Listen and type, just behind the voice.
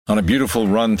On a beautiful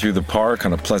run through the park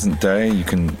on a pleasant day, you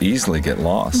can easily get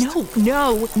lost.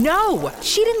 No!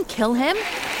 She didn't kill him.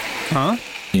 Huh?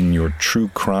 In your true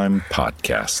crime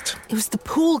podcast. It was the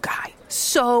pool guy.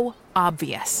 So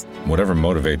obvious. Whatever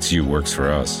motivates you works for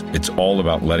us. It's all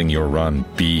about letting your run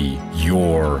be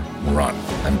your run.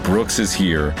 And Brooks is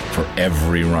here for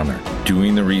every runner,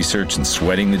 doing the research and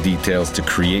sweating the details to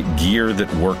create gear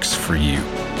that works for you.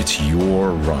 It's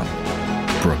your run.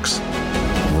 Brooks,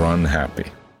 run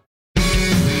happy.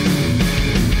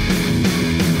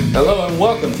 Hello and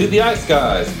welcome to The Ice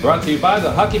Guys, brought to you by the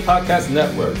Hockey Podcast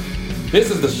Network. This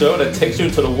is the show that takes you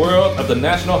into the world of the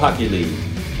National Hockey League.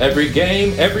 Every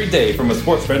game, every day from a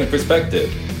sports betting perspective.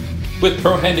 With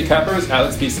pro handicappers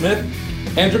Alex B. Smith,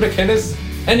 Andrew McInnes,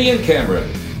 and Ian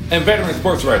Cameron, and veteran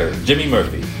sports writer Jimmy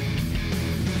Murphy.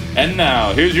 And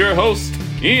now, here's your host,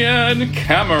 Ian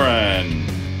Cameron.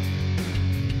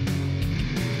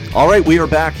 All right, we are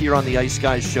back here on the Ice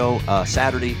Guys show,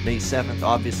 Saturday, May 7th.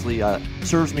 Obviously,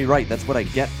 serves me right. That's what I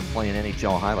get for playing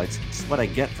NHL highlights. It's what I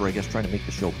get for, I guess, trying to make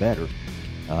the show better.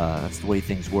 That's the way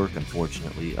things work,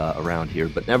 unfortunately, around here.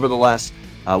 But nevertheless,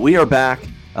 we are back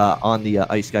on the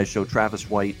Ice Guys show. Travis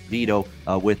White, Vito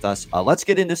with us. Let's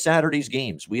get into Saturday's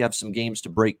games. We have some games to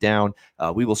break down.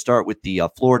 We will start with the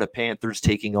Florida Panthers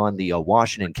taking on the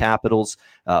Washington Capitals.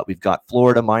 We've got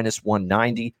Florida minus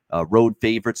 190, road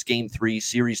favorites. Game 3,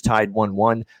 series tied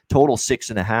 1-1. Total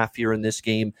 6.5 here in this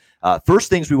game. First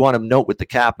things we want to note with the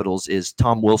Capitals is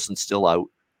Tom Wilson still out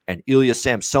and Ilya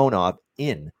Samsonov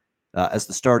in as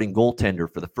the starting goaltender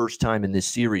for the first time in this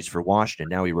series for Washington.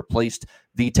 Now he replaced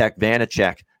Vitek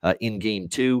Vanacek in Game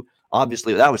 2.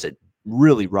 Obviously, that was a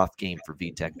really rough game for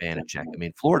Vitek Vanacek. I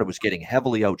mean, Florida was getting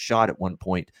heavily outshot at one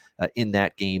point in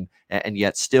that game, and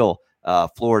yet still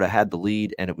Florida had the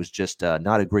lead, and it was just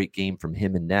not a great game from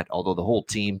him in net, although the whole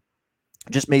team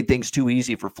just made things too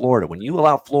easy for Florida. When you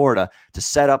allow Florida to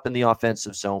set up in the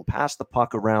offensive zone, pass the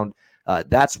puck around,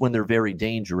 that's when they're very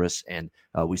dangerous, and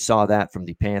we saw that from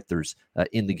the Panthers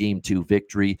in the Game 2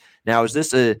 victory. Now, is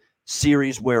this a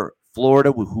series where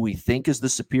Florida, who we think is the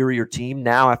superior team,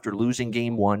 now after losing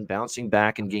Game 1, bouncing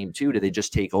back in Game 2, do they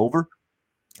just take over?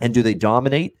 And do they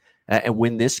dominate and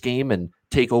win this game and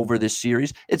take over this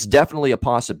series? It's definitely a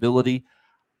possibility.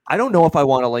 I don't know if I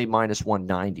want to lay minus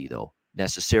 190, though,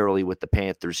 necessarily with the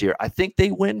Panthers here. I think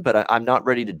they win, but I'm not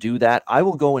ready to do that. I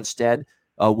will go instead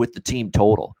with the team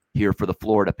total here for the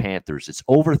Florida Panthers. It's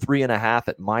over 3.5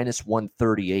 at minus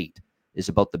 138 is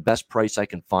about the best price I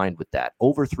can find with that.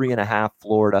 Over 3.5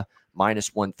 Florida,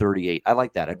 minus 138. I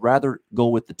like that. I'd rather go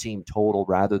with the team total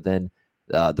rather than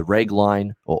the reg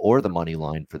line or the money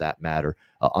line for that matter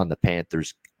on the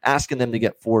Panthers. Asking them to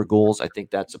get 4 goals, I think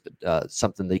that's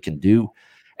something they can do.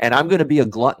 And I'm going to be a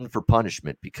glutton for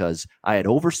punishment because I had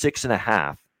over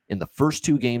 6.5 in the first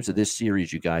 2 games of this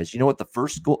series, you guys. You know what the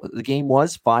first the game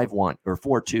was? 5-1 or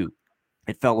 4-2.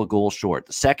 It fell a goal short.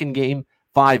 The second game,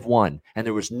 5-1. And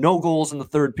there was no goals in the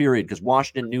third period because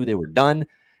Washington knew they were done,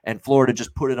 and Florida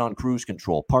just put it on cruise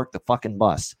control, parked the fucking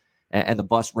bus, and the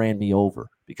bus ran me over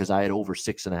because I had over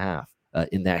 6.5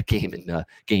 in that game in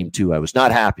Game 2. I was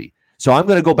not happy. So I'm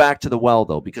going to go back to the well,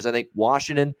 though, because I think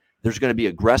Washington, there's going to be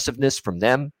aggressiveness from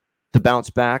them to bounce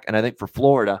back. And I think for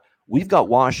Florida, we've got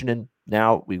Washington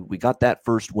now. We got that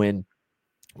first win.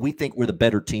 We think we're the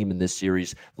better team in this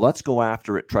series. Let's go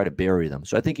after it, try to bury them.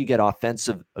 So I think you get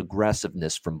offensive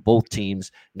aggressiveness from both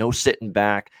teams. No sitting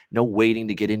back, no waiting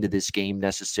to get into this game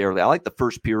necessarily. I like the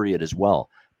first period as well,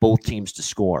 both teams to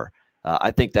score.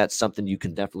 I think that's something you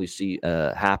can definitely see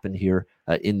happen here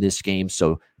in this game.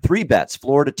 So 3 bets,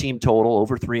 Florida team total,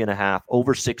 over 3.5,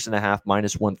 over 6.5,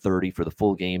 minus 130 for the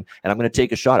full game. And I'm going to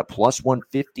take a shot at plus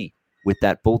 150 with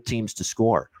that, both teams to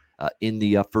score in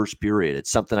the first period.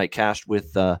 It's something I cashed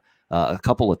with a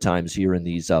couple of times here in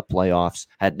these playoffs.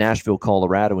 Had Nashville,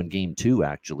 Colorado in Game 2,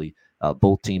 actually.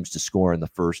 Both teams to score in the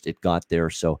first. It got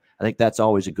there. So I think that's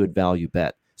always a good value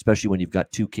bet, especially when you've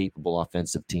got 2 capable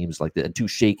offensive teams like that and 2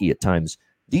 shaky at times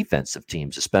defensive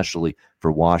teams, especially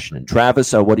for Washington.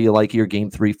 Travis, what do you like here? Game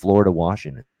 3, Florida,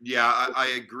 Washington. Yeah,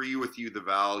 I agree with you. The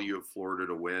value of Florida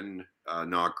to win,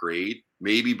 not great.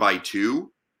 Maybe by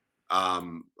 2.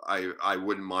 I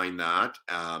wouldn't mind that.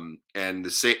 And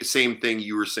the same thing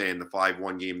you were saying, the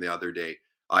 5-1 game the other day,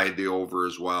 I had the over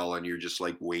as well. And you're just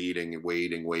like waiting,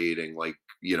 like,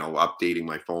 you know, updating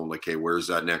my phone, like, hey, where's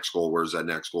that next goal? Where's that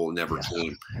next goal? It never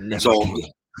came. So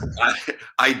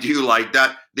I do like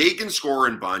that. They can score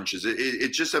in bunches.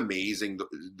 It's just amazing.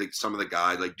 Some of the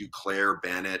guys like Duclair,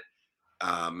 Bennett,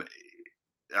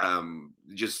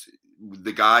 just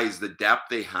the guys, the depth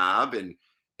they have. And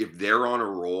if they're on a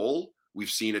roll, we've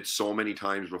seen it so many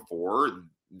times before.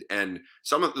 and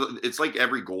it's like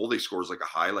every goal they score is like a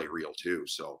highlight reel too.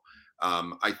 So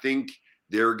I think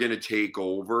they're going to take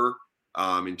over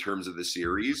in terms of the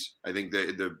series. I think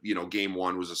the game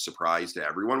one was a surprise to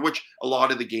everyone, which a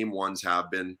lot of the game ones have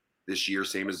been this year,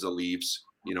 same as the Leafs,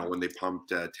 when they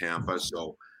pumped Tampa.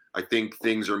 So I think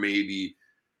things are maybe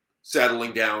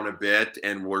settling down a bit,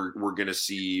 and we're going to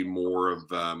see more of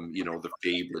the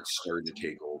favorites starting to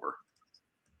take over.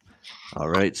 All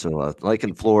right, so like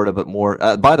in Florida, but more.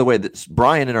 By the way,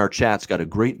 Brian in our chat's got a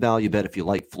great value bet if you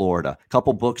like Florida. A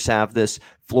couple books have this.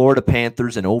 Florida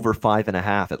Panthers and over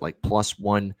 5.5 at like plus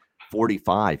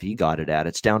 145. He got it at.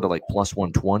 It's down to like plus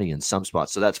 120 in some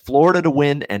spots. So that's Florida to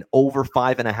win and over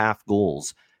 5.5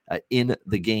 goals in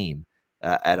the game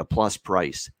at a plus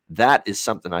price. That is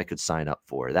something I could sign up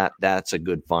for. That's a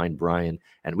good find, Brian.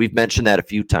 And we've mentioned that a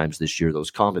few times this year. Those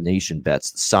combination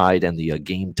bets, the side and the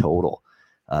game total.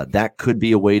 That could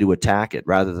be a way to attack it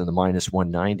rather than the minus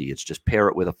 190. It's just pair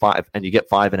it with a 5, and you get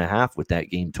 5.5 with that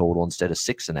game total instead of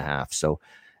 6.5. So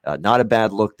not a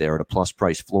bad look there at a plus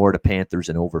price. Florida Panthers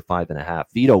and over 5.5.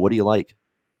 Vito, what do you like?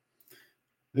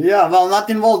 Yeah, well, not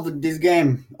involved with this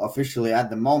game officially at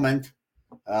the moment.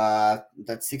 That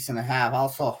 6.5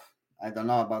 also, I don't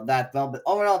know about that. Well, but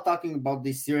overall, talking about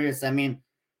this series, I mean,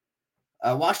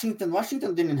 Washington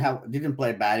didn't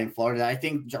play bad in Florida. I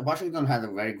think Washington had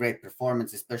a very great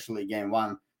performance, especially game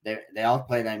one. They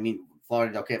outplayed. I mean,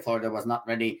 Florida. Okay, Florida was not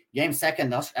ready. Game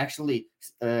second, actually,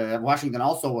 Washington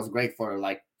also was great for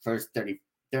like first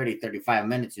 35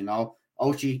 minutes.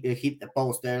 Oshie hit the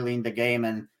post early in the game,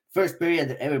 and first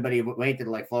period everybody waited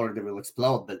like Florida will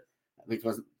explode, but it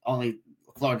was only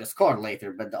Florida scored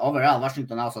later. But overall,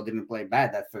 Washington also didn't play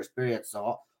bad that first period.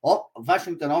 So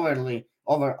Washington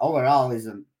overall is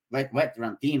a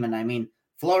veteran team, and I mean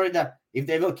Florida, if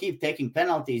they will keep taking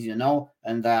penalties,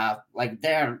 and like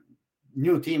their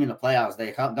new team in the playoffs,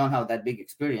 they don't have that big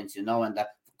experience, and the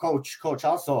coach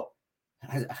also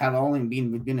have only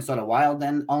been with Minnesota Wild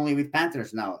and only with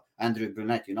Panthers now, Andrew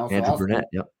Brunette, Andrew Brunette,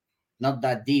 yep. Not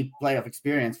that deep playoff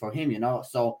experience for him,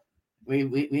 So we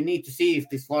need to see if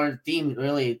this Florida team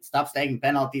really stops taking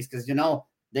penalties, because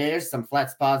there's some flat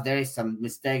spots, there is some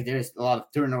mistakes, there is a lot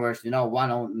of turnovers,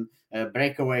 one on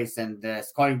breakaways and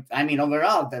scoring. I mean,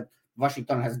 overall, that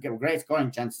Washington has great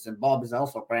scoring chances, and Bob is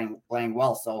also playing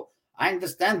well. So I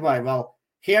understand why. Well,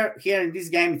 here in this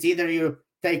game, it's either you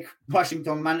take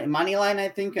Washington money line, I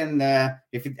think, and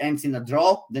if it ends in a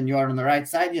draw, then you are on the right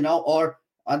side, or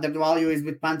other value is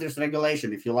with Panthers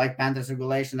regulation. If you like Panthers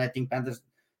regulation, I think Panthers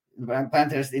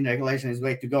in regulation is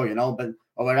way to go, But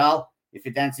overall, if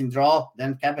it ends in draw,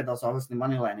 then Capitals, obviously,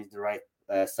 money line is the right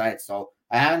side. So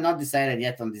I have not decided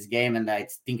yet on this game, and I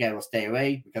think I will stay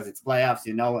away because it's playoffs,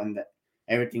 and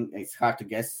everything, it's hard to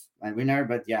guess a winner.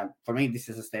 But yeah, for me, this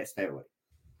is a stay away.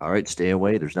 All right, stay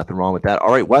away. There's nothing wrong with that. All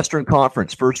right, Western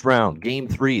Conference, first round, game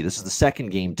 3. This is the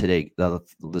second game today, the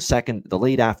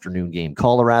late afternoon game.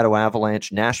 Colorado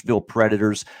Avalanche, Nashville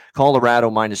Predators.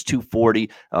 Colorado minus 240,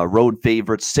 road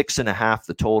favorites, 6.5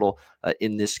 the total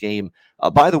in this game.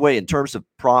 By the way, in terms of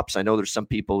props, I know there's some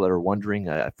people that are wondering.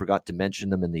 I forgot to mention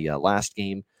them in the last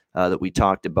game that we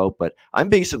talked about, but I'm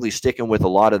basically sticking with a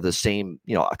lot of the same,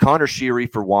 Connor Sheary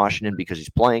for Washington because he's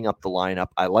playing up the lineup.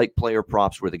 I like player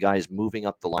props where the guy is moving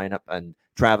up the lineup, and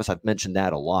Travis, I've mentioned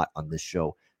that a lot on this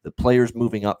show. The players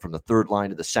moving up from the third line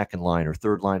to the second line or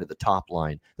third line to the top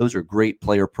line. Those are great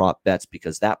player prop bets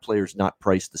because that player's not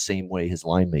priced the same way his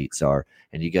line mates are,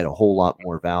 and you get a whole lot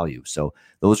more value. So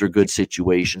those are good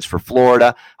situations. For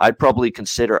Florida, I'd probably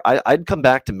consider, I'd come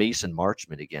back to Mason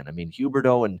Marchment again. I mean,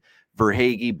 Huberdeau and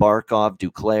Verhaeghe, Barkov,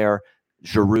 Duclair,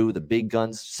 Giroux, the big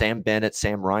guns, Sam Bennett,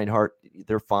 Sam Reinhart,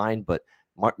 they're fine, but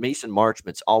Mason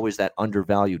Marchment's always that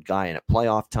undervalued guy. And at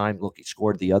playoff time, look, he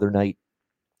scored the other night.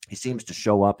 He seems to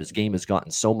show up. His game has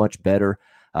gotten so much better.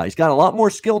 He's got a lot more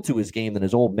skill to his game than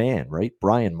his old man, right?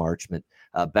 Brian Marchment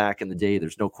back in the day.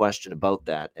 There's no question about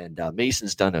that. And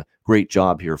Mason's done a great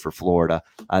job here for Florida.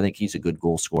 I think he's a good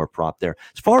goal scorer prop there.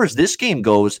 As far as this game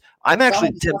goes, I'm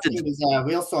actually tempted.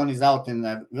 Wilson is out,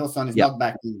 and Wilson is not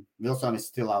back in. Wilson is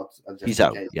still out. He's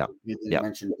out. Yeah. You didn't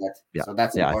mention that. Yeah. So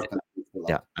that's important.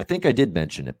 I think I did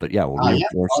mention it, but yeah, we'll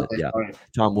reinforce it. Yeah. Sorry.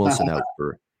 Tom Wilson out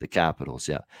for the Capitals.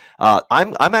 Yeah.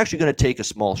 I'm actually going to take a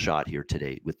small shot here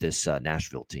today with this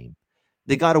Nashville team.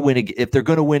 They got to win. If they're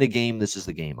going to win a game, this is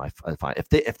the game. I find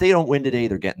if they don't win today,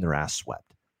 they're getting their ass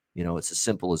swept. It's as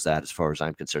simple as that, as far as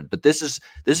I'm concerned. But this is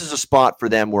a spot for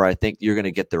them where I think you're going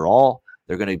to get their all.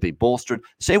 They're going to be bolstered.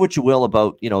 Say what you will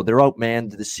about they're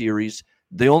outmanned the series.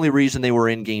 The only reason they were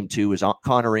in game 2 is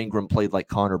Connor Ingram played like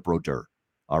Connor Brodeur.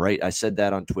 All right, I said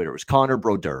that on Twitter. It was Connor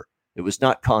Brodeur. It was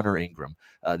not Connor Ingram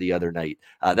the other night.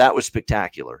 That was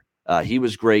spectacular. He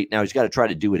was great. Now he's got to try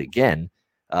to do it again.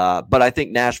 But I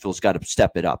think Nashville's got to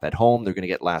step it up. At home, they're going to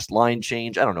get last line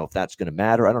change. I don't know if that's going to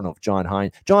matter. I don't know if John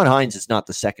Hines is not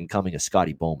the second coming of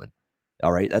Scotty Bowman.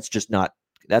 All right. That's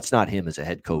not him as a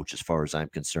head coach, as far as I'm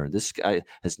concerned. This guy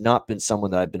has not been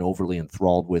someone that I've been overly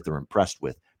enthralled with or impressed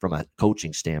with from a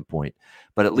coaching standpoint.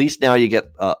 But at least now you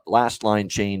get last line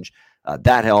change.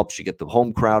 That helps. You get the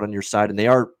home crowd on your side, and they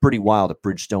are pretty wild at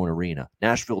Bridgestone Arena.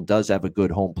 Nashville does have a good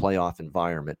home playoff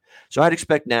environment. So I'd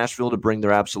expect Nashville to bring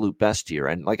their absolute best here.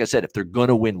 And like I said, if they're going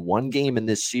to win one game in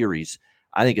this series,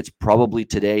 I think it's probably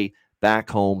today back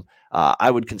home. I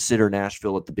would consider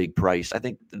Nashville at the big price. I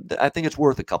think it's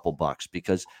worth a couple bucks,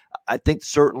 because I think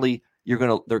certainly they're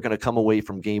going to come away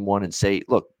from game one and say,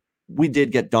 look, we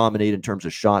did get dominated in terms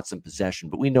of shots and possession,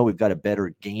 but we know we've got a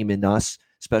better game in us,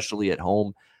 especially at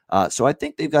home. So I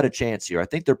think they've got a chance here. I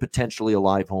think they're potentially a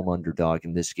live home underdog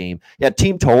in this game. Yeah,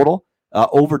 team total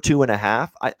over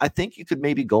 2.5. I think you could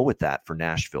maybe go with that for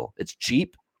Nashville. It's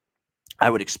cheap. I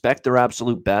would expect their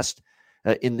absolute best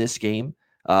in this game,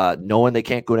 knowing they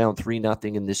can't go down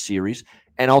 3-0 in this series.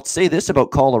 And I'll say this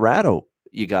about Colorado,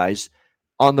 you guys.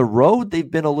 On the road, they've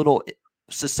been a little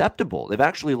susceptible. They've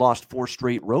actually lost 4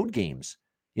 straight road games,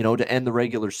 to end the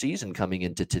regular season coming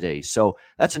into today. So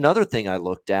that's another thing I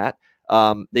looked at.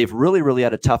 They've really, really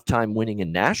had a tough time winning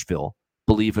in Nashville,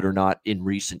 believe it or not, in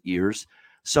recent years.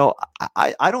 So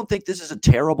I don't think this is a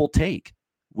terrible take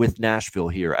with Nashville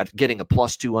here at getting a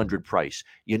plus 200 price.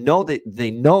 They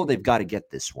know they've got to get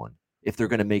this one if they're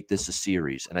going to make this a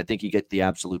series. And I think you get the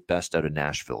absolute best out of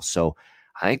Nashville. So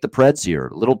I think the Preds here,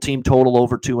 little team total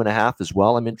over 2.5 as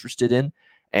well, I'm interested in.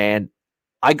 And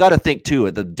I got to think, too,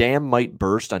 the dam might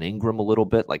burst on Ingram a little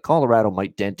bit. Like Colorado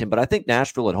might dent him, but I think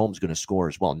Nashville at home is going to score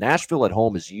as well. Nashville at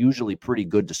home is usually pretty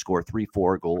good to score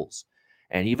 3-4 goals.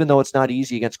 And even though it's not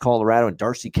easy against Colorado, and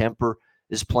Darcy Kemper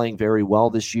is playing very well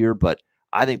this year, but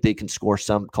I think they can score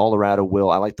some. Colorado will.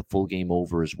 I like the full game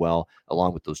over as well,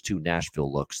 along with those 2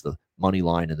 Nashville looks, the money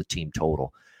line and the team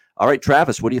total. All right,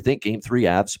 Travis, what do you think? Game 3,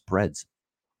 Avs, Preds.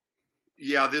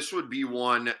 Yeah, this would be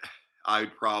one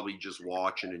I'd probably just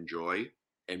watch and enjoy,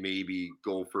 and maybe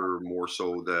go for more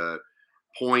so the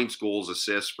points, goals,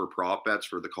 assists for prop bets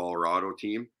for the Colorado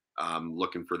team.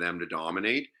 Looking for them to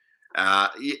dominate.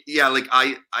 Like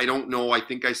I don't know. I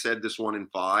think I said this one in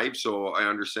 5, so I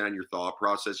understand your thought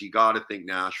process. You got to think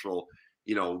Nashville,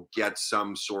 get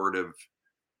some sort of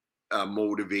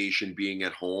motivation being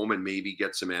at home and maybe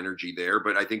get some energy there.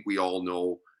 But I think we all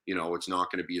know, it's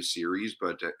not going to be a series.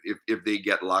 But if they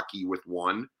get lucky with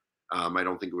one, I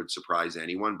don't think it would surprise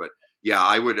anyone. But yeah,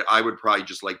 I would probably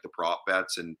just like the prop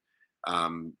bets and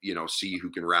see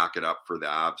who can rack it up for the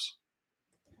Avs.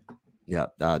 Yeah,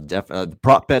 definitely.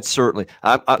 Prop bets, certainly.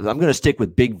 I'm going to stick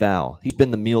with Big Val. He's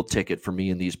been the meal ticket for me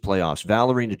in these playoffs.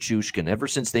 Valeri Nichushkin, ever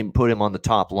since they put him on the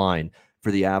top line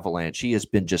for the Avalanche, he has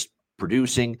been just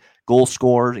producing, goal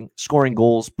scoring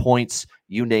goals, points,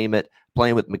 you name it,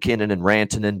 playing with McKinnon and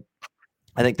Rantanen.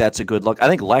 I think that's a good look. I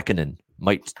think Lehkonen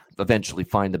might eventually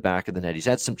find the back of the net. He's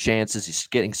had some chances. He's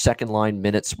getting second-line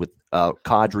minutes with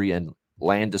Kadri and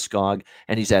Landeskog,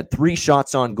 and he's had 3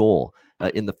 shots on goal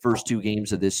in the first 2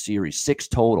 games of this series, 6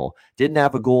 total. Didn't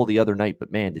have a goal the other night,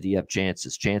 but man, did he have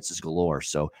chances galore.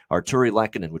 So Arturi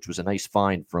Lehkonen, which was a nice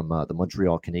find from the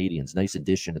Montreal Canadiens, nice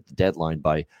addition at the deadline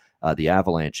by the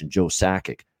Avalanche, and Joe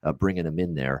Sakic bringing him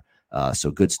in there.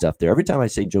 So good stuff there. Every time I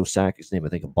say Joe Sakic's name, I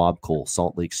think of Bob Cole,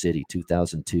 Salt Lake City,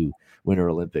 2002 Winter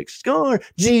Olympics. Score,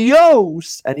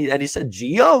 Gios! And he said,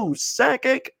 Gio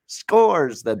Sakic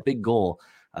scores that big goal.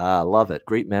 Love it.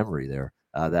 Great memory there.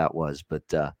 That was. But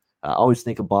I always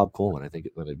think of Bob Cole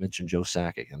when I mentioned Joe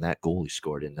Sakic and that goal he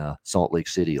scored in Salt Lake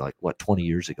City, 20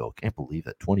 years ago. Can't believe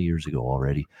it. 20 years ago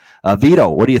already. Vito,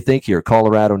 what do you think here?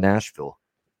 Colorado, Nashville.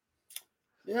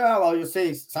 Yeah, well, you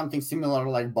say something similar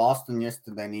like Boston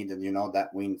yesterday needed,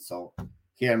 that win. So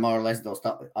here, more or less, those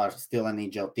are still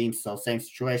NHL teams. So same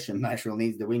situation. Nashville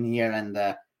needs the win here. And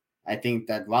I think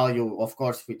that value, of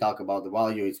course, if we talk about the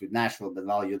value, it's with Nashville, but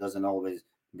value doesn't always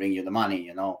bring you the money,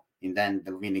 And then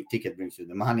the winning ticket brings you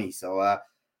the money. So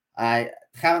I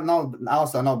have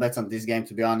also no bets on this game,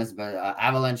 to be honest. But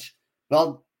Avalanche,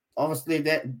 well, obviously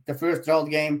the first road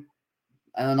game,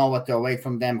 I don't know what to await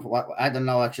from them. I don't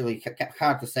know, actually.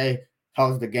 Hard to say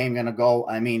how's the game going to go.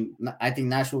 I mean, I think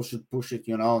Nashville should push it,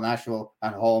 Nashville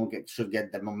at home should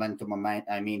get the momentum.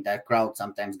 I mean, that crowd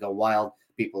sometimes go wild.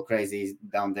 People crazy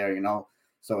down there,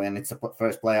 So, and it's a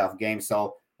first playoff game.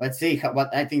 So let's see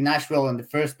what I think Nashville in the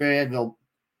first period will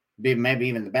be maybe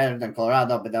even better than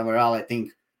Colorado. But overall, I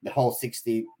think the whole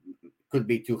 60 could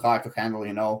be too hard to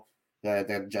handle,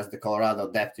 just the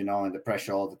Colorado depth, and the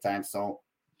pressure all the time. So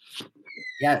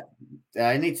yeah,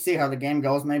 I need to see how the game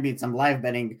goes. Maybe some live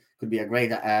betting could be a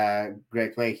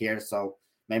great way here. So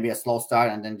maybe a slow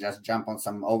start and then just jump on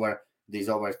some over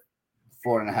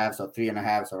 4.5s or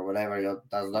 3.5s or whatever.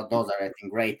 Those are, I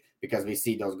think, great because we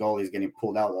see those goalies getting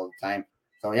pulled out all the time.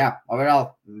 So yeah,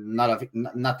 overall,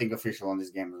 nothing official on this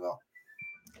game as well.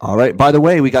 All right. By the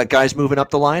way, we got guys moving up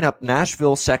the lineup.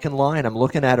 Nashville, second line. I'm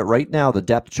looking at it right now, the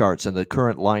depth charts and the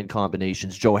current line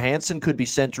combinations. Johansson could be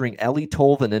centering Ellie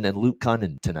Tolvanen and Luke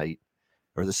Cunnin tonight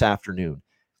or this afternoon.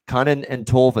 Cunnin and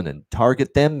Tolvanen,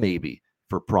 target them maybe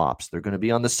for props. They're going to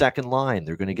be on the second line.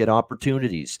 They're going to get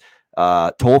opportunities.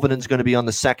 Tolvanen's going to be on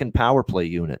the second power play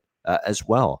unit as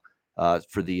well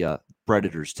for the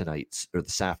Predators tonight or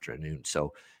this afternoon.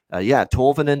 So,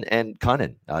 Tolvanen and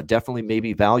Cunnin, definitely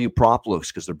maybe value prop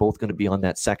looks because they're both going to be on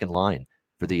that second line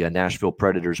for the Nashville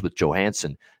Predators with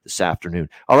Johansson this afternoon.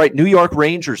 All right, New York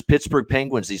Rangers, Pittsburgh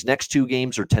Penguins. These next two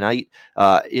games are tonight.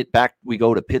 We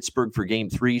go to Pittsburgh for Game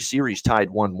 3. Series tied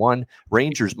 1-1.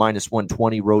 Rangers minus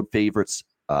 120 road favorites.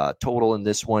 Total in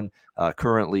this one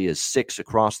currently is 6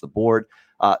 across the board.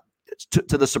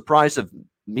 To the surprise of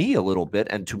me a little bit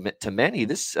and to many,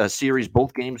 this series,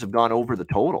 both games have gone over the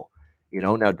total.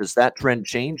 Now, does that trend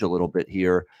change a little bit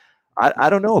here? I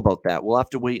don't know about that. We'll have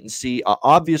to wait and see.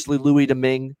 Obviously, Louis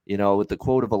Domingue, with the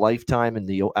quote of a lifetime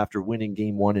after winning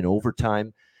Game 1 in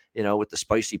overtime, with the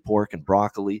spicy pork and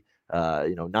broccoli,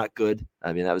 not good.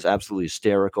 I mean, that was absolutely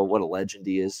hysterical. What a legend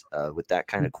he is with that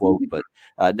kind of quote. But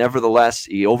nevertheless,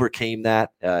 he overcame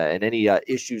that and any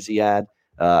issues he had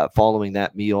following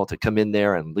that meal to come in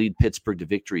there and lead Pittsburgh to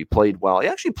victory. He played well. He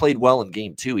actually played well in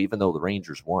Game 2, even though the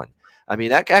Rangers won. I mean,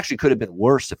 that actually could have been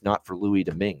worse if not for Louis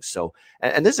Domingue. So,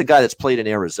 and this is a guy that's played in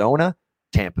Arizona,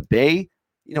 Tampa Bay.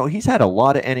 He's had a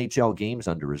lot of NHL games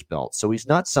under his belt. So he's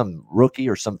not some rookie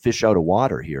or some fish out of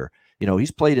water here.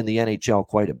 He's played in the NHL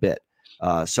quite a bit.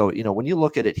 So when you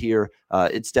look at it here,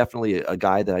 it's definitely a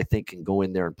guy that I think can go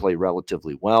in there and play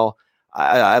relatively well.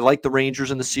 I like the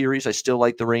Rangers in the series. I still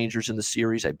like the Rangers in the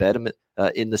series. I bet them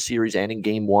in the series and in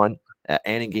Game 1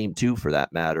 and in Game 2 for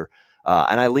that matter.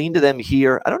 And I lean to them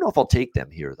here. I don't know if I'll take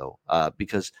them here, though,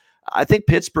 because I think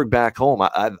Pittsburgh back home,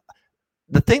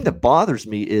 the thing that bothers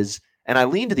me is, and I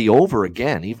lean to the over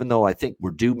again, even though I think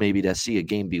we're due maybe to see a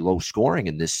game be low scoring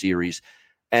in this series.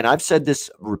 And I've said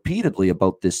this repeatedly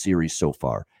about this series so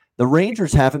far. The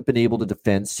Rangers haven't been able to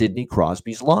defend Sidney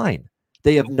Crosby's line.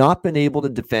 They have not been able to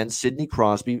defend Sidney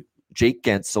Crosby, Jake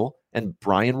Gensel, and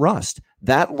Brian Rust.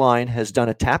 That line has done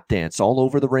a tap dance all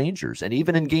over the Rangers. And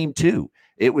even in Game 2,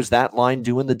 it was that line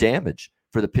doing the damage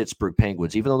for the Pittsburgh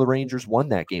Penguins, even though the Rangers won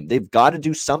that game. They've got to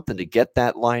do something to get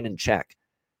that line in check,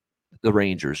 the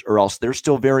Rangers, or else they're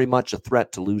still very much a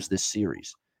threat to lose this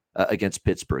series against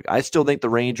Pittsburgh. I still think the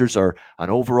Rangers are an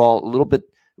overall a little bit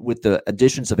with the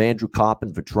additions of Andrew Kopp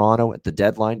and Vetrano at the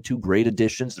deadline, 2 great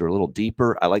additions. They're a little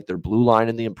deeper. I like their blue line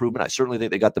in the improvement. I certainly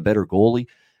think they got the better goalie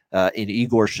in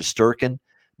Igor Shesterkin,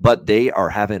 but they are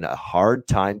having a hard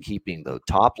time keeping the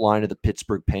top line of the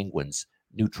Pittsburgh Penguins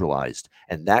neutralized,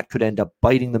 and that could end up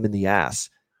biting them in the ass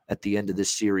at the end of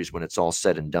this series when it's all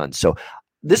said and done. So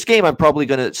this game I'm probably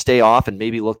going to stay off and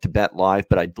maybe look to bet live,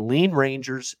 but I lean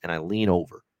Rangers and I lean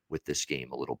over with this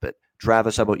game a little bit.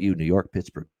 Travis, how about you? New York,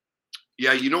 Pittsburgh.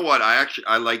 Yeah, you know what?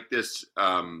 I like this.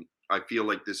 I feel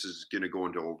like this is going to go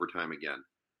into overtime again.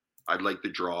 I'd like the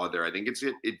draw there. I think it's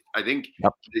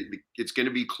going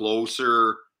to be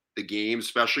closer. The game,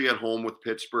 especially at home with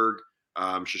Pittsburgh,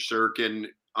 Shesterkin,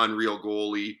 unreal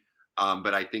goalie.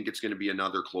 But I think it's going to be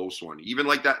another close one. Even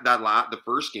like the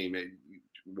first game,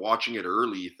 watching it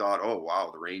early, you thought, oh wow,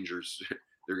 the Rangers,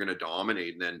 they're going to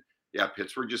dominate, and then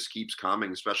Pittsburgh just keeps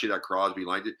coming, especially that Crosby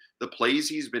line. The plays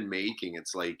he's been making,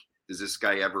 it's like, does this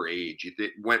guy ever age? You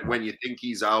think when you think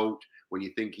he's out, when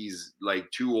you think he's like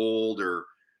too old, or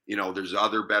there's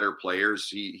other better players,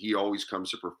 he always comes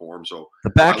to perform. So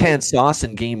the backhand sauce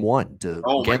in Game 1 to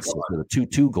Gensel for the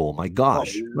 2-2 goal. My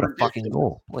gosh, what a fucking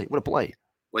goal! What a play!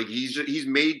 Like he's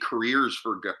made careers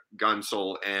for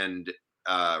Gunsel and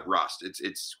Rust.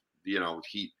 It's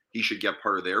he should get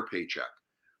part of their paycheck.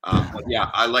 But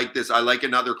I like this. I like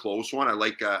another close one. I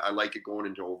like it going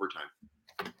into overtime.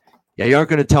 Yeah, you aren't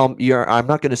going to tell me. I'm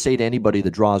not going to say to anybody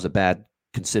the draw is a bad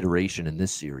consideration in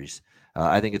this series.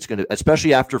 I think it's going to,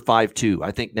 especially after 5-2.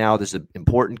 I think now this is an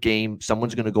important game.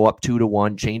 Someone's going to go up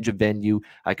 2-1, change of venue.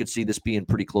 I could see this being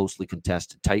pretty closely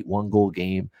contested, tight 1-goal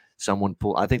game. Someone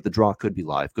pull. I think the draw could be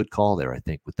live. Good call there, I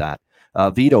think, with that.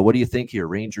 Vito, what do you think here?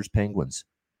 Rangers, Penguins.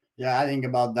 Yeah, I think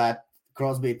about that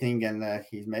Crosby thing, and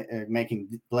he's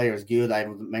making players good. I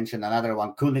would mention another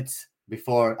one, Kunitz,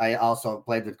 before I also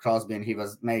played with Crosby, and he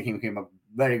was making him a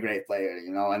very great player,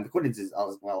 and Kunitz is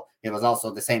as well. It was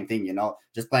also the same thing,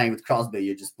 just playing with Crosby,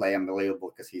 you just play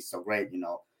unbelievable because he's so great,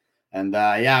 And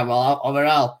well,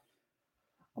 overall,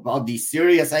 about the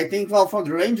series, I think, well, for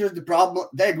the Rangers, the problem,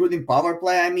 they're good in power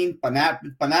play. I mean,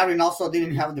 Panarin also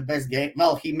didn't have the best game.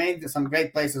 Well, he made some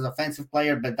great plays as offensive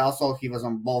player, but also he was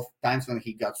on both times when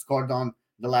he got scored on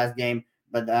the last game.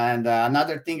 But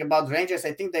another thing about Rangers,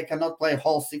 I think they cannot play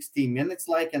whole 60 minutes,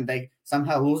 and they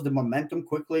somehow lose the momentum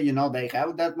quickly. They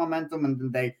have that momentum and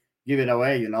then they give it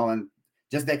away, and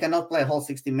just they cannot play whole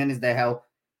 60 minutes. They have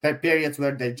periods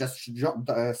where they just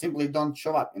simply don't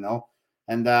show up,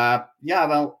 And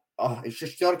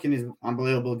Shosturkin is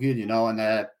unbelievable good, and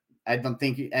I don't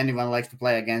think anyone likes to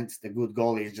play against a good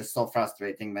goalie. It's just so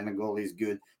frustrating when a goalie is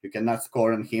good. You cannot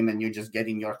score on him and you just get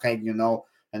in your head, and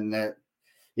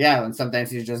and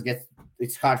sometimes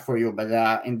it's hard for you.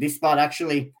 But in this spot,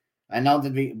 actually, I know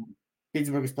that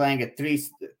Pittsburgh is playing a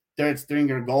third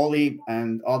stringer goalie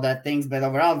and all that things, but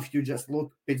overall, if you just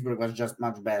look, Pittsburgh was just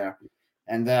much better.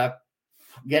 And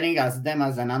getting them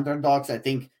as an underdogs, I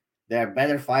think they're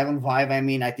better 5-on-5. I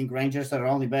mean, I think Rangers are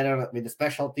only better with the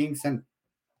special teams. And,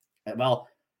 well,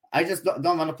 I just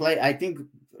don't want to play. I think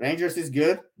Rangers is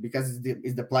good because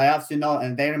it's the playoffs,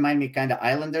 and they remind me kind of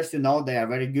Islanders, they are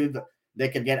very good. They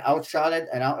could get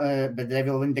outshotted, but they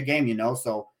will win the game,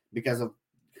 so because of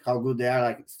how good they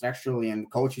are, structurally, and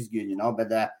coach is good,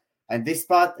 But in this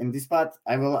spot,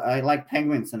 I like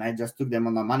Penguins, and I just took them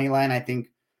on the money line. I think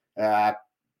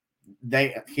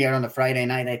they here on the Friday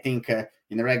night, I think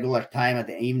in the regular time at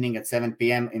the evening at 7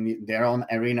 p.m. in their own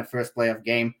arena, first playoff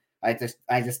game. I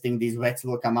just think these Wets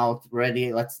will come out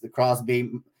ready. Let's the Crosby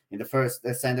in the first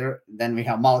center. Then we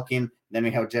have Malkin. Then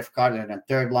we have Jeff Carter in the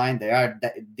third line. They are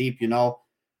deep,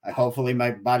 Hopefully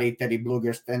my buddy Teddy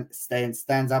Bluger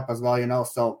stands up as well,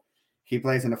 So he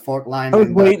plays in the fourth line. I was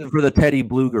waiting for the Teddy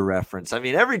Bluger reference. I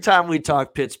mean, every time we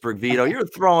talk Pittsburgh, Vito, you're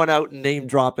throwing out and name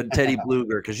dropping Teddy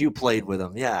Bluger because you played with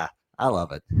him. Yeah, I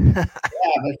love it. But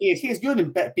he's good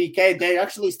in PK. They're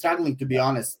actually struggling, to be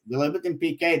honest. A little bit in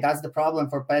PK. That's the problem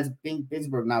for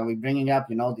Pittsburgh now. We're bringing up,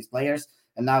 these players,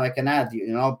 and now I can add,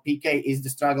 PK is the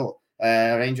struggle.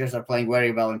 Rangers are playing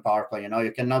very well in power play.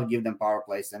 You cannot give them power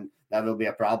plays, and that will be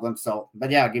a problem. So,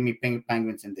 but yeah, give me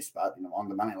Penguins in this spot, on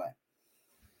the money line.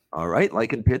 All right,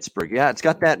 like in Pittsburgh. Yeah, it's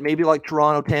got that maybe like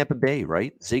Toronto, Tampa Bay,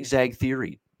 right? Zigzag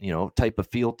theory, type of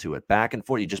feel to it. Back and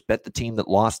forth. You just bet the team that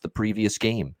lost the previous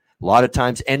game. A lot of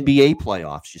times NBA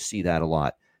playoffs, you see that a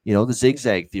lot. The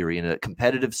zigzag theory. In a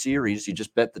competitive series, you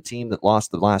just bet the team that lost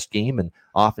the last game, and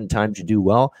oftentimes you do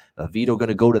well. Vito going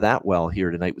to go to that well here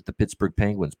tonight with the Pittsburgh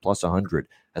Penguins, plus 100,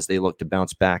 as they look to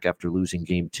bounce back after losing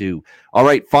game 2. All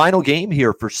right, final game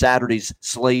here for Saturday's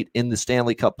slate in the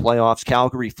Stanley Cup playoffs.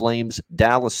 Calgary Flames,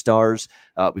 Dallas Stars.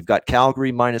 We've got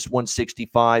Calgary minus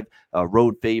 165,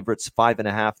 road favorites,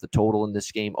 5.5 the total in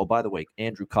this game. Oh, by the way,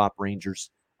 Andrew Kopp Rangers.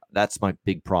 That's my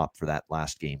big prop for that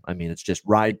last game. I mean, it's just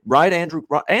ride Andrew.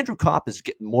 Andrew Kopp is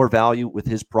getting more value with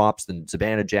his props than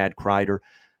Zibanejad, Kreider,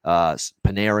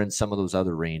 Panarin, some of those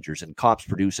other Rangers. And Kopp's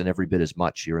producing every bit as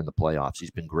much here in the playoffs.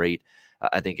 He's been great.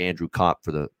 I think Andrew Kopp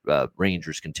for the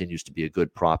Rangers continues to be a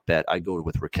good prop bet. I go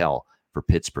with Raquel for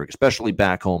Pittsburgh, especially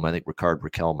back home. I think Rickard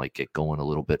Raquel might get going a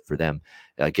little bit for them,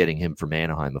 getting him from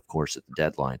Anaheim, of course, at the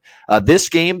deadline. This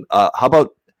game, how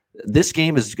about this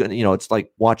game is going to, it's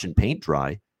like watching paint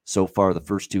dry. So far, the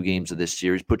first 2 games of this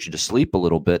series put you to sleep a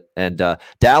little bit. And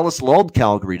Dallas lulled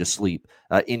Calgary to sleep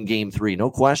in game 3, no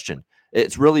question.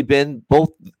 It's really been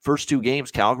both first 2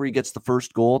 games. Calgary gets the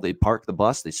first goal. They park the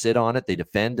bus. They sit on it. They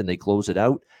defend, and they close it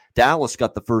out. Dallas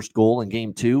got the first goal in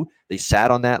game 2. They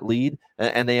sat on that lead,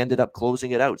 and they ended up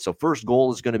closing it out. So first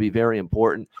goal is going to be very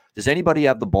important. Does anybody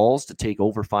have the balls to take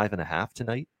over 5.5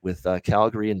 tonight with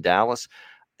Calgary and Dallas?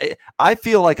 I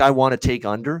feel like I want to take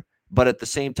under. But at the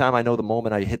same time, I know the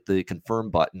moment I hit the confirm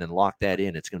button and lock that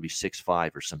in, it's going to be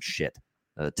 6-5 or some shit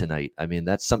tonight. I mean,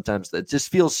 that's sometimes it just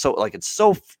feels so like it's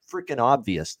so freaking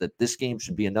obvious that this game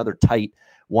should be another tight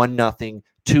 1-0,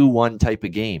 2-1 type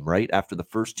of game, right? After the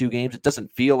first 2 games, it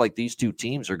doesn't feel like these 2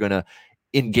 teams are going to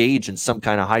engage in some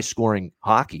kind of high scoring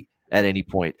hockey at any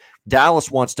point. Dallas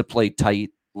wants to play tight,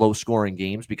 low scoring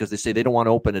games because they say they don't want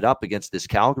to open it up against this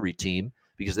Calgary team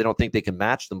because they don't think they can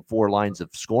match them 4 lines of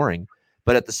scoring.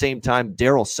 But at the same time,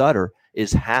 Daryl Sutter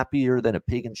is happier than a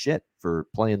pig in shit for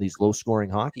playing these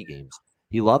low-scoring hockey games.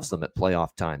 He loves them at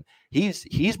playoff time.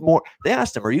 He's more. They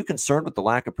asked him, "Are you concerned with the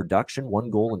lack of production?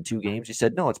 1 goal in 2 games?" He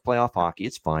said, "No, it's playoff hockey.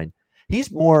 It's fine."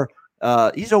 He's more.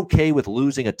 He's okay with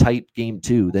losing a tight game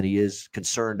 2 than he is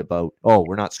concerned about. Oh,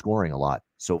 we're not scoring a lot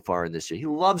so far in this year. He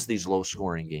loves these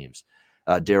low-scoring games.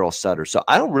 Daryl Sutter. So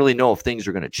I don't really know if things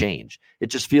are going to change. It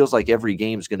just feels like every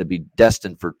game is going to be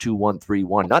destined for 2-1,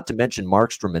 3-1, not to mention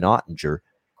Markstrom and Ottinger.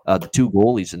 The two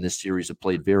goalies in this series have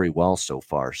played very well so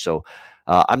far. So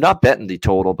I'm not betting the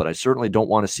total, but I certainly don't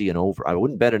want to see an over. I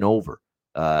wouldn't bet an over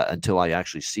until I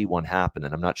actually see one happen,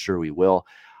 and I'm not sure we will.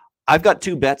 I've got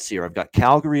two bets here. I've got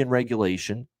Calgary in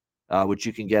regulation, which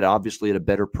you can get obviously at a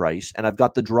better price, and I've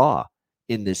got the draw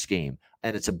in this game.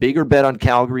 And it's a bigger bet on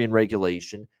Calgary in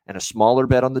regulation and a smaller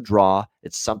bet on the draw.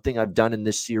 It's something I've done in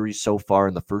this series so far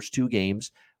in the first two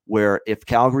games, where if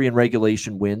Calgary in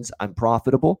regulation wins, I'm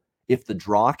profitable. If the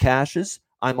draw cashes,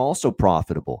 I'm also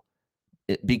profitable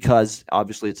because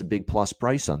obviously it's a big plus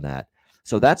price on that.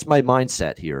 So that's my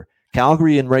mindset here.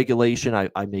 Calgary in regulation,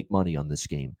 I make money on this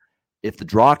game. If the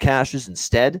draw cashes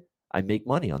instead, I make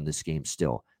money on this game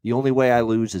still. The only way I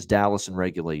lose is Dallas in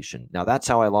regulation. Now, that's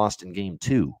how I lost in game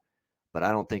 2, but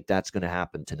I don't think that's going to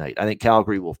happen tonight. I think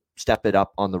Calgary will step it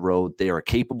up on the road. They are a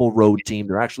capable road team.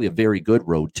 They're actually a very good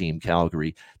road team,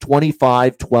 Calgary.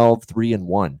 25, 12,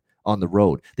 3-1 on the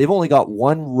road. They've only got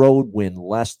one road win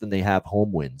less than they have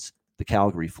home wins, the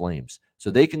Calgary Flames. So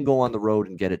they can go on the road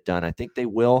and get it done. I think they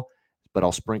will, but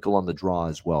I'll sprinkle on the draw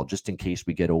as well, just in case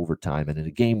we get overtime. And in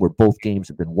a game where both games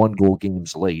have been one-goal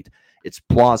games late, it's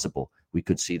plausible we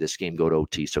could see this game go to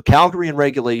OT. So Calgary in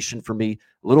regulation for me,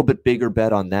 a little bit bigger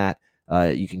bet on that.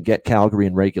 You can get Calgary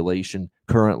in regulation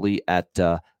currently at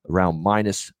around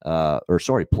plus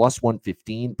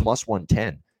 115, plus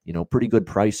 110. Pretty good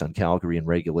price on Calgary in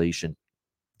regulation.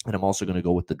 And I'm also going to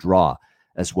go with the draw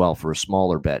as well for a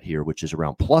smaller bet here, which is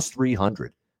around plus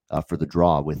 300 for the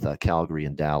draw with Calgary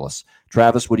and Dallas.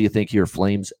 Travis, what do you think here,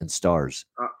 Flames and Stars?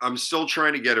 I'm still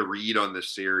trying to get a read on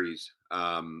this series.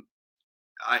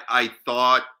 I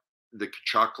thought the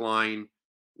Kachuk line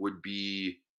would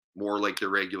be more like the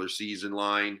regular season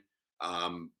line,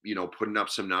 putting up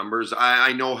some numbers.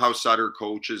 I know how Sutter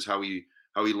coaches, how he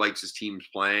likes his teams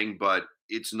playing, but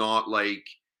it's not like,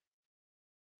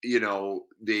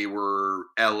 they were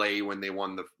LA when they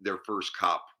won their first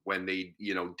cup, when they,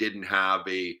 didn't have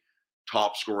a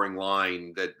top scoring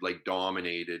line that like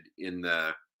dominated in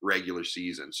the regular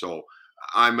season. So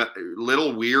I'm a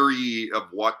little weary of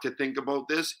what to think about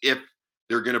this, if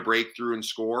they're going to break through and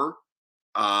score,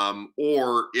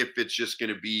 or if it's just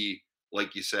going to be,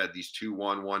 like you said, these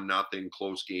 2-1, 1-0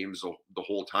 close games the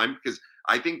whole time. Because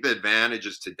I think the advantage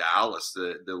is to Dallas,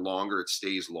 the longer it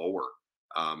stays lower.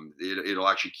 It'll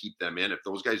actually keep them in. If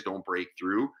those guys don't break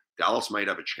through, Dallas might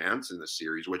have a chance in this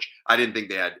series, which I didn't think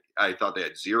they had. I thought they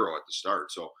had 0 at the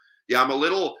start. So yeah, I'm a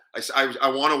little, I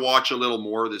want to watch a little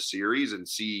more of this series and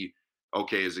see,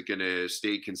 okay, is it going to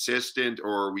stay consistent,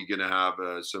 or are we going to have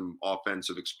some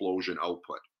offensive explosion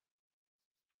output?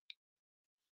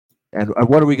 And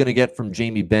what are we going to get from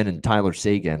Jamie Benn and Tyler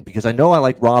Seguin? Because I know I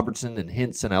like Robertson and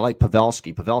Hintz, and I like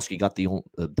Pavelski. Pavelski got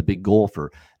the big goal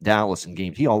for Dallas in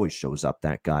games. He always shows up,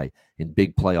 that guy, in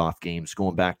big playoff games,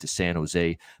 going back to San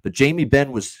Jose. But Jamie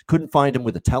Benn couldn't find him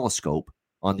with a telescope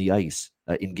on the ice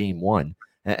in game 1.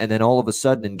 And then all of a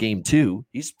sudden in game 2,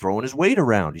 he's throwing his weight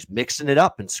around. He's mixing it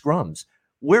up in scrums.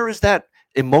 Where is that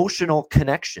emotional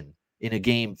connection in a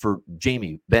game for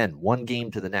Jamie Benn, one game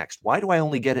to the next? Why do I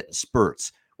only get it in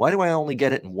spurts? Why do I only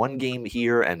get it in one game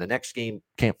here and the next game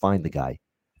can't find the guy?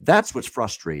 That's what's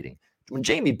frustrating. When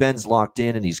Jamie Benn's locked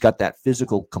in and he's got that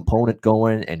physical component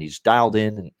going and he's dialed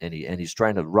in and he's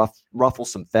trying to ruffle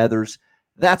some feathers,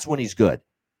 that's when he's good.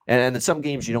 And in some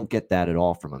games you don't get that at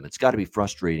all from him. It's got to be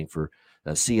frustrating for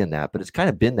seeing that, but it's kind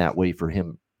of been that way for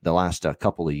him the last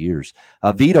couple of years.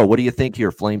 Vito, what do you think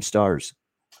here, Flame Stars?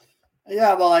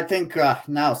 Yeah, well, I think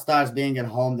now Stars being at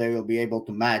home, they will be able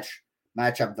to match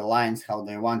up the lines how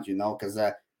they want, because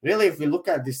really, if we look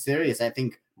at this series, I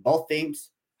think both teams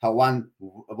have one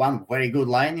very good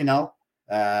line,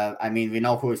 I mean, we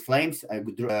know who is Flames,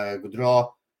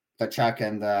 Gaudreau, Tkachuk,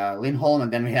 and Lindholm,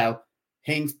 and then we have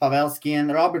Hintz, Pavelski,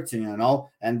 and Robertson,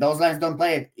 and those lines don't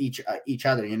play each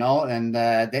other,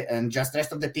 and just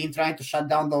rest of the team trying to shut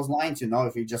down those lines,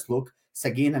 if you just look,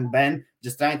 Seguin and Ben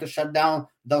just trying to shut down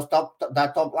that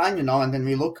top line, and then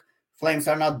we look, Flames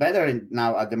are not better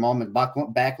now at the moment.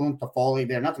 Backlund, Toffoli,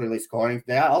 they're not really scoring.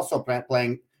 They are also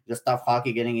playing just tough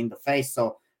hockey, getting in the face.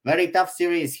 So very tough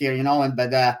series here,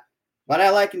 but what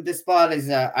I like in this spot is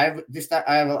I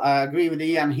agree with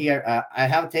Ian here. I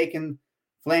have taken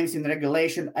Flames in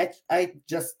regulation. I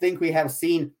just think we have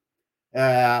seen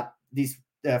these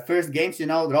first games,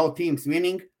 road teams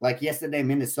winning, like yesterday,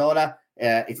 Minnesota.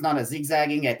 It's not a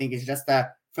zigzagging. I think it's just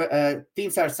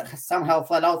teams are somehow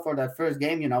flat out for that first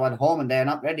game, at home, and they're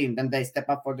not ready, and then they step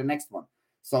up for the next one.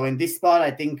 So in this spot,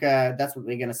 I think that's what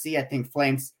we're going to see. I think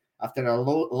Flames, after a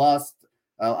loss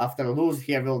after lose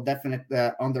here, will definitely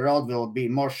on the road will be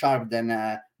more sharp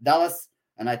than Dallas,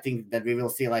 and I think that we will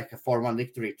see like a 4-1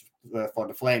 victory for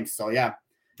the Flames. So yeah,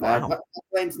 Wow. what the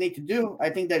Flames need to do, I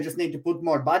think they just need to put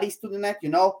more bodies to the net.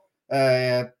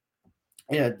 The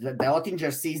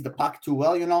Oettinger sees the puck too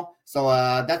well, So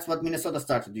that's what Minnesota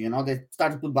started to do. They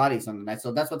start to put bodies on the net.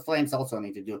 So that's what Flames also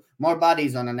need to do. More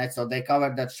bodies on the net, so they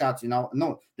cover that shots.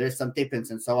 No, there's some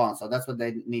tip-ins and so on. So that's what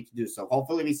they need to do. So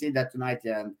hopefully we see that tonight.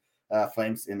 And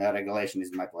Flames in regulation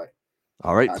is my play.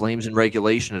 All right, Flames in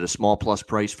regulation at a small plus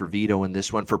price for Vito in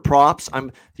this one. For props,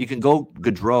 you can go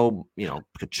Gaudreau,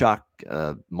 Kachuk,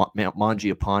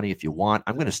 Mangiapane if you want.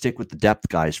 I'm going to stick with the depth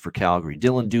guys for Calgary.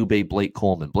 Dylan Dubé, Blake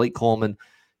Coleman. Blake Coleman,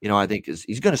 I think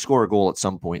he's going to score a goal at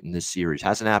some point in this series.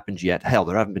 Hasn't happened yet. Hell,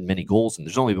 there haven't been many goals, and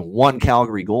there's only been one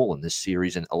Calgary goal in this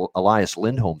series, and Elias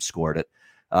Lindholm scored it.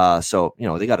 So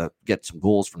they got to get some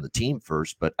goals from the team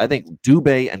first. But I think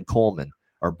Dubé and Coleman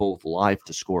are both live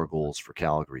to score goals for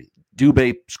Calgary.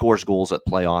 Dubé scores goals at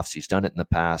playoffs. He's done it in the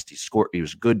past. He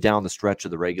was good down the stretch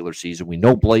of the regular season. We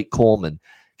know Blake Coleman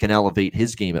can elevate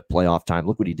his game at playoff time.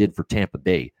 Look what he did for Tampa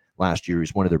Bay last year.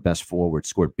 He's one of their best forwards,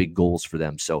 scored big goals for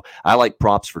them. So I like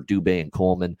props for Dubé and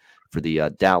Coleman for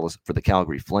the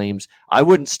Calgary Flames.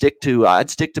 I'd stick to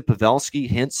Pavelski,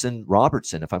 Hintz, and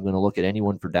Robertson if I'm going to look at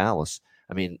anyone for Dallas.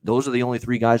 I mean, those are the only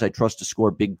three guys I trust to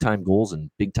score big time goals in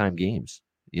big time games,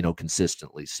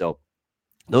 consistently. So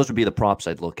those would be the props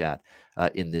I'd look at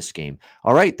in this game.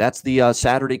 All right, that's the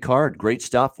Saturday card. Great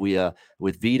stuff. We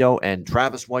with Vito and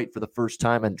Travis White for the first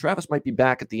time, and Travis might be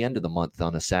back at the end of the month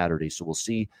on a Saturday, so we'll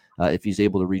see if he's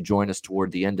able to rejoin us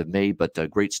toward the end of May. But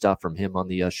great stuff from him on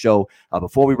the show.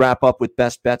 Before we wrap up with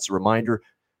best bets, a reminder.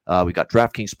 We got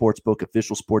DraftKings Sportsbook,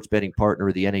 official sports betting partner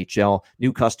of the NHL.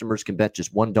 New customers can bet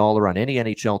just $1 on any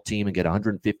NHL team and get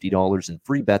 $150 in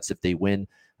free bets if they win.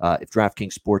 If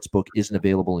DraftKings Sportsbook isn't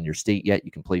available in your state yet,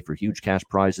 you can play for huge cash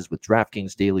prizes with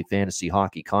DraftKings Daily Fantasy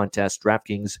Hockey Contest.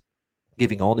 DraftKings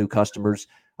giving all new customers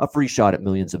a free shot at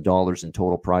millions of dollars in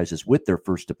total prizes with their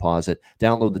first deposit.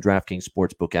 Download the DraftKings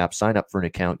Sportsbook app, sign up for an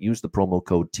account, use the promo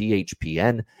code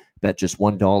THPN. Bet just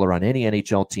 $1 on any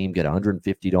NHL team. Get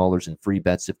 $150 in free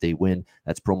bets if they win.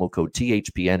 That's promo code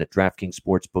THPN at DraftKings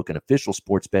Sportsbook, an official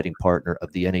sports betting partner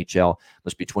of the NHL.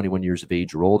 Must be 21 years of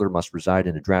age or older. Must reside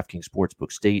in a DraftKings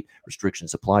Sportsbook state.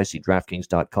 Restrictions apply. See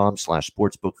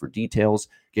DraftKings.com/sportsbook for details.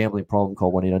 Gambling problem?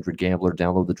 Call 1-800-GAMBLER.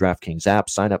 Download the DraftKings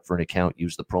app. Sign up for an account.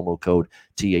 Use the promo code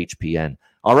THPN.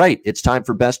 All right, it's time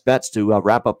for best bets to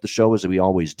wrap up the show as we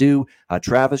always do.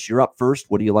 Travis, you're up first.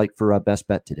 What do you like for best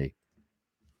bet today?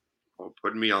 Oh,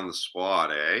 putting me on the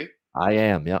spot, eh? I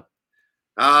am, yep.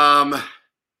 I'm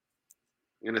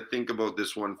going to think about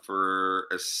this one for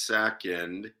a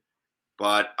second,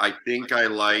 but I think I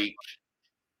like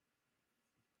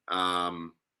the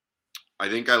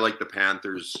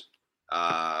Panthers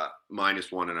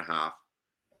 -1.5.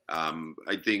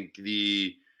 I think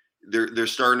they're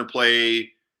starting to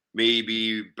play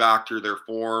maybe back to their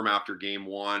form after game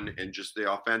one, and just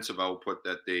the offensive output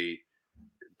that they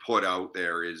put out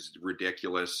there is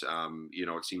ridiculous.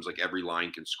 It seems like every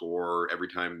line can score. Every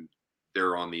time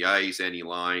they're on the ice, any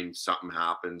line, something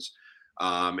happens.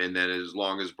 And then as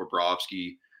long as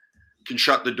Bobrovsky can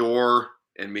shut the door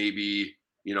and maybe,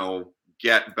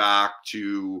 get back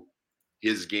to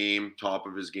his game, top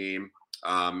of his game.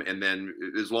 And then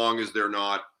as long as they're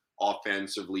not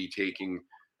offensively taking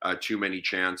too many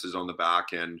chances on the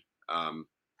back end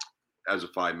as a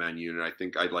 5-man unit, I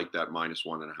think I'd like that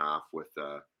 -1.5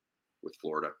 with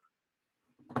Florida.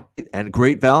 And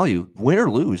great value, win or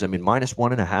lose. I mean,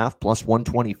 -1.5 plus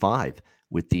 125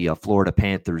 with the Florida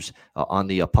Panthers on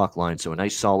the puck line. So a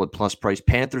nice solid plus price.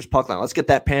 Panthers puck line. Let's get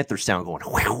that Panther sound going.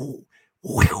 Whew,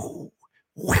 whew,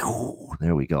 whew.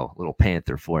 There we go. A little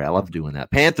Panther for you. I love doing that.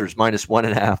 Panthers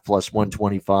 -1.5 plus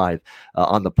 125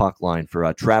 on the puck line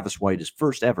for Travis White, his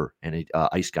first ever and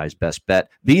Ice Guy's best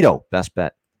bet. Vito, best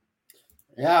bet.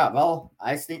 Yeah, well,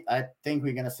 I think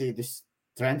we're gonna see this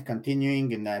trend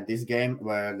continuing in this game,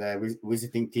 where the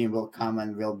visiting team will come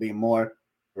and will be more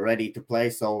ready to play.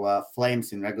 So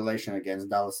Flames in regulation against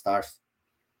Dallas Stars.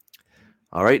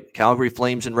 All right, Calgary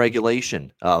Flames in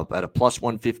regulation at a plus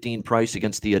 115 price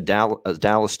against the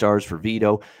Dallas Stars for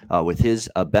Vito with his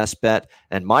best bet.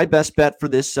 And my best bet for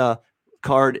this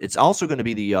card, it's also going to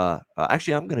be the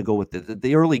actually I'm going to go with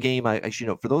the early game.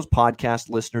 For those podcast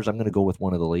listeners, I'm going to go with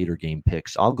one of the later game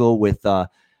picks. I'll go with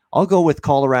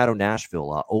Colorado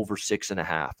Nashville over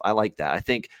 6.5. I like that. I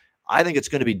think it's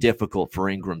going to be difficult for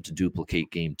Ingram to duplicate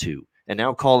game 2. And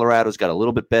now Colorado's got a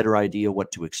little bit better idea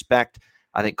what to expect.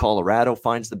 I think Colorado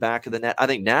finds the back of the net. I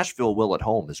think Nashville will at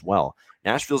home as well.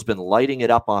 Nashville's been lighting it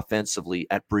up offensively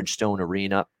at Bridgestone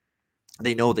Arena.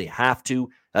 They know they have to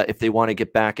if they want to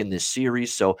get back in this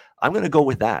series. So I'm going to go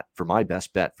with that for my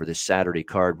best bet for this Saturday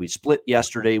card. We split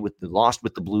yesterday lost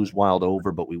with the Blues wild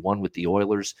over, but we won with the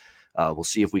Oilers. We'll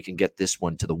see if we can get this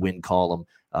one to the win column.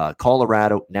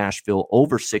 Colorado, Nashville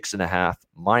over 6.5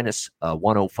 minus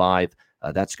 105.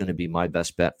 That's going to be my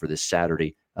best bet for this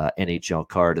Saturday NHL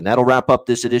card. And that'll wrap up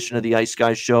this edition of the Ice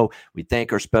Guys show. We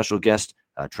thank our special guest,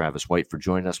 Travis White, for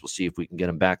joining us. We'll see if we can get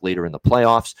him back later in the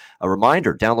playoffs. A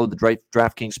reminder, download the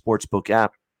DraftKings Sportsbook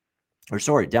app.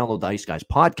 Download the Ice Guys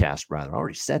podcast, rather. I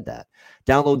already said that.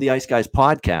 Download the Ice Guys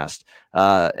podcast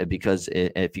because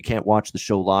if you can't watch the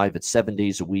show live, it's 7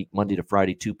 days a week, Monday to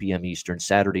Friday, 2 p.m. Eastern,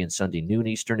 Saturday and Sunday, noon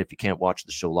Eastern. If you can't watch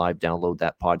the show live, download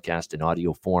that podcast in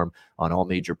audio form on all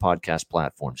major podcast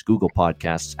platforms, Google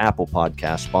Podcasts, Apple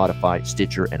Podcasts, Spotify,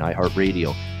 Stitcher, and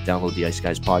iHeartRadio. Download the Ice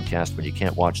Guys podcast when you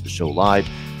can't watch the show live.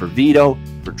 For Vito,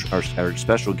 for our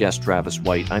special guest, Travis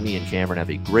White, I'm Ian Cameron. Have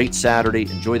a great Saturday.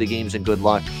 Enjoy the games and good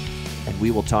luck. And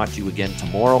we will talk to you again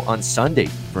tomorrow on Sunday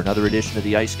for another edition of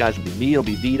the Ice Guys. It'll be me, it'll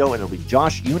be Vito, and it'll be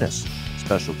Josh Eunice,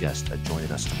 special guest,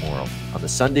 joining us tomorrow on the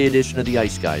Sunday edition of the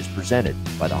Ice Guys, presented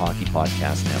by the Hockey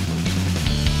Podcast Network.